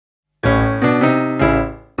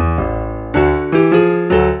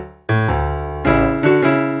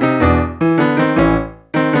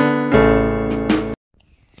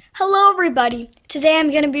everybody, today I'm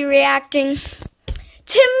going to be reacting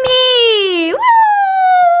to me! Woo!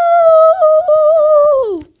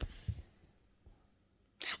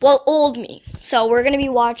 Well, old me. So we're going to be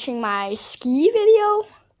watching my ski video.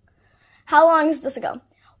 How long is this ago?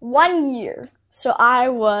 1 year. So I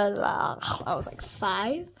was like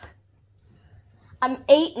 5. I'm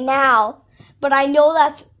 8 now, but I know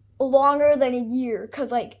that's longer than a year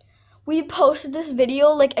because like we posted this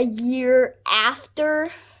video like a year after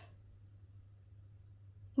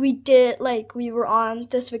we were on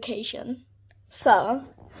this vacation. So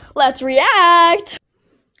let's react.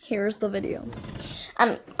 Here's the video.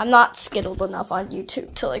 I'm not skittled enough on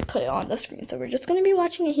YouTube to like put it on the screen, so we're just gonna be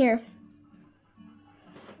watching it here.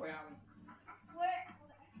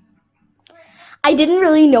 I didn't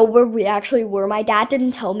really know where we actually were. My dad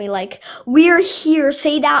didn't tell me like, we're here,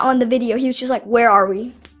 say that on the video. He was just like, where are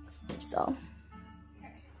we? So.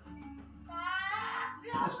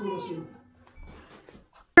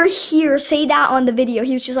 We're here, say that on the video.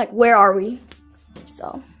 He was just like, where are we?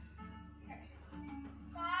 So.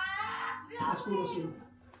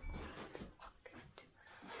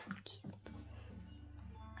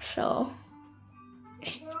 So.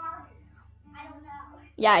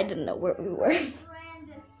 Yeah, I didn't know where we were.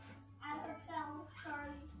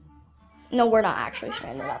 No, we're not actually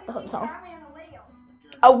stranded at the hotel.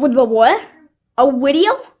 With the what? A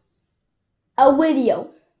video? A video.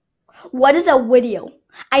 What is a video?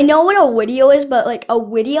 I know what a video is, but like a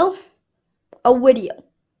video? A video.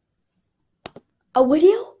 A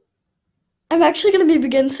video? I'm actually gonna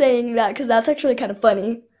begin saying that because that's actually kind of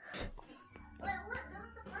funny.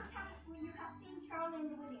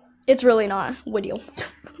 It's really not video.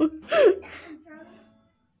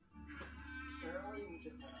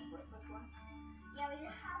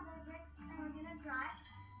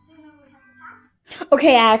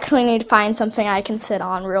 Okay, I actually need to find something I can sit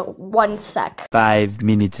on real 1 sec. 5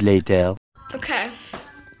 minutes later. Okay.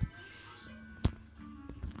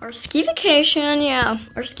 Our ski vacation, yeah,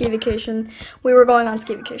 our ski vacation. We were going on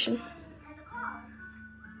ski vacation.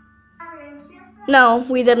 No,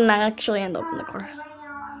 we didn't actually end up in the car.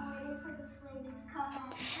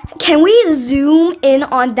 Can we zoom in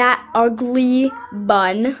on that ugly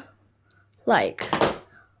bun? Like,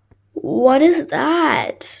 what is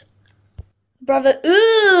that? Brother,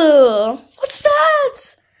 ooh! What's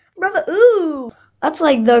that? Brother, ooh! That's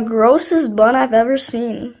like the grossest bun I've ever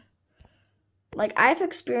seen. Like, I've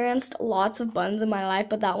experienced lots of buns in my life,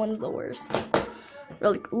 but that one's the worst.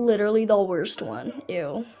 Like, literally the worst one.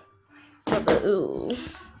 Ew. Brother, ooh.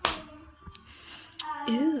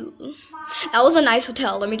 Ew. That was a nice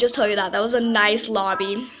hotel, let me just tell you that. That was a nice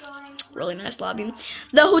lobby. Really nice lobby.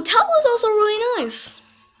 The hotel was also really nice.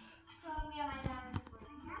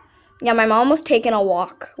 Yeah, my mom was taking a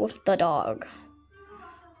walk with the dog.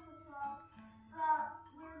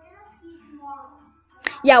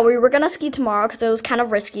 Yeah, we were gonna ski tomorrow because it was kind of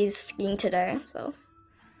risky skiing today, so.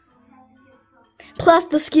 Plus,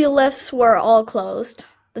 the ski lifts were all closed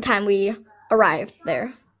the time we arrived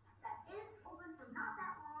there.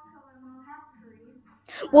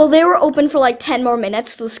 Well, they were open for like 10 more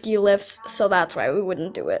minutes, the ski lifts, so that's why we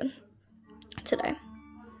wouldn't do it today.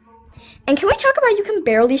 And can we talk about you can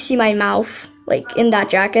barely see my mouth, like in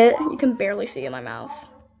that jacket? You can barely see in my mouth.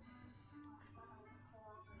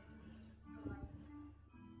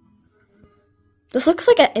 This looks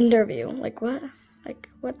like an interview. Like what? Like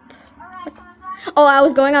what? Oh, I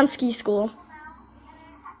was going on ski school.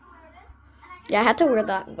 Yeah, I had to wear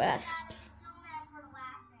that vest.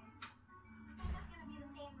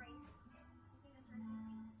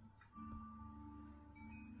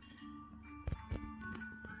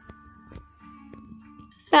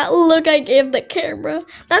 That look I gave the camera.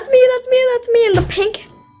 That's me in the pink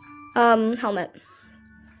helmet.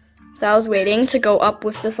 So I was waiting to go up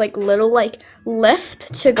with this like little like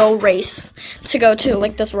lift to go to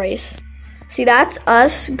like this race. See, that's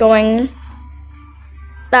us going,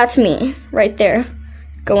 that's me right there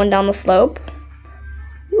going down the slope.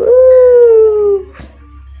 Woo!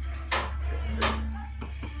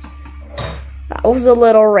 That was a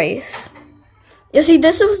little race. You see,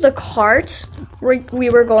 this was the cart where we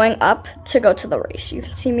were going up to go to the race. You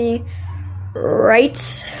can see me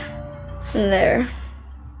right there.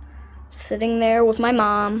 Sitting there with my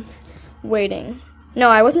mom, waiting. No,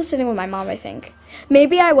 I wasn't sitting with my mom, I think.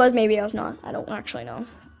 Maybe I was not. I don't actually know.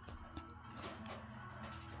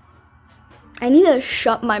 I need to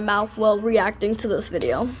shut my mouth while reacting to this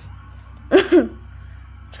video.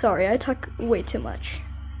 Sorry, I talk way too much.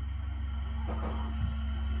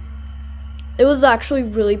 It was actually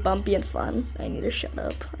really bumpy and fun. I need to shut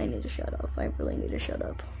up. I really need to shut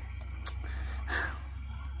up.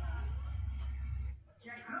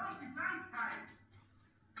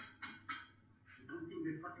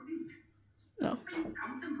 No.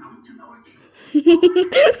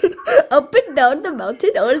 Up and down the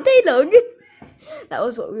mountain all day long. That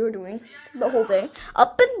was what we were doing the whole day.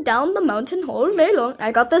 Up and down the mountain all day long.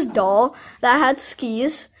 I got this doll that had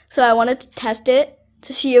skis, so I wanted to test it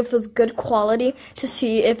to see if it was good quality, to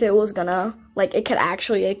see if it was gonna, like, it could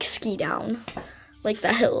actually, like, ski down, like,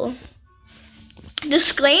 the hill.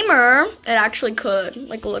 Disclaimer, it actually could.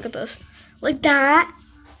 Like, look at this. Like that.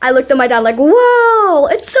 I looked at my dad like, whoa,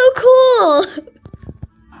 it's so cool.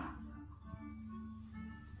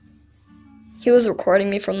 He was recording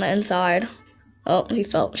me from the inside. Oh, he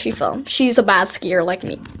fell. She fell. She's a bad skier like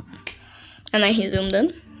me. And then he zoomed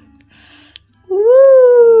in.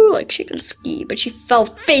 Woo! Like she can ski, but she fell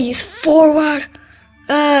face forward.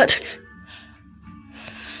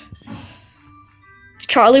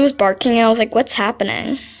 Charlie was barking, and I was like, "What's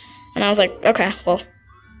happening?" And I was like, "Okay, well."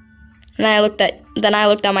 And then I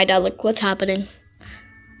looked at my dad like, "What's happening?"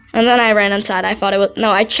 And then I ran inside. I thought it was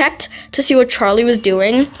I checked to see what Charlie was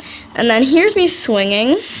doing, and then here's me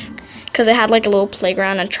swinging, because it had like a little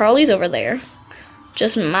playground, and Charlie's over there,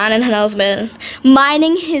 just minding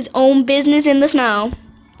his own business in the snow.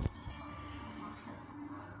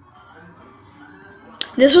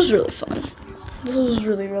 This was really fun. This was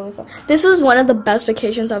really, really fun. This was one of the best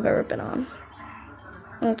vacations I've ever been on.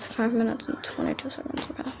 Oh, it's 5 minutes and 22 seconds.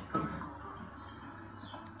 Okay.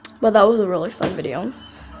 But that was a really fun video.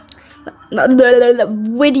 That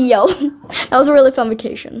was a really fun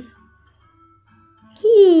vacation.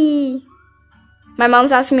 Hee. My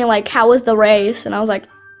mom's asking me, like, how was the race? And I was like,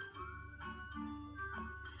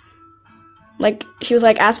 she was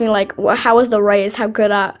like, asking me, like, how was the race? How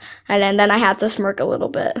good and then I had to smirk a little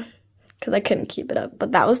bit because I couldn't keep it up.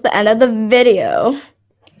 But that was the end of the video.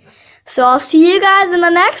 So I'll see you guys in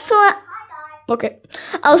the next one. Okay.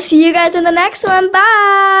 I'll see you guys in the next one.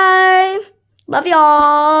 Bye. Love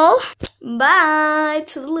y'all. Bye.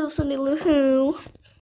 Toodaloo, toodaloo.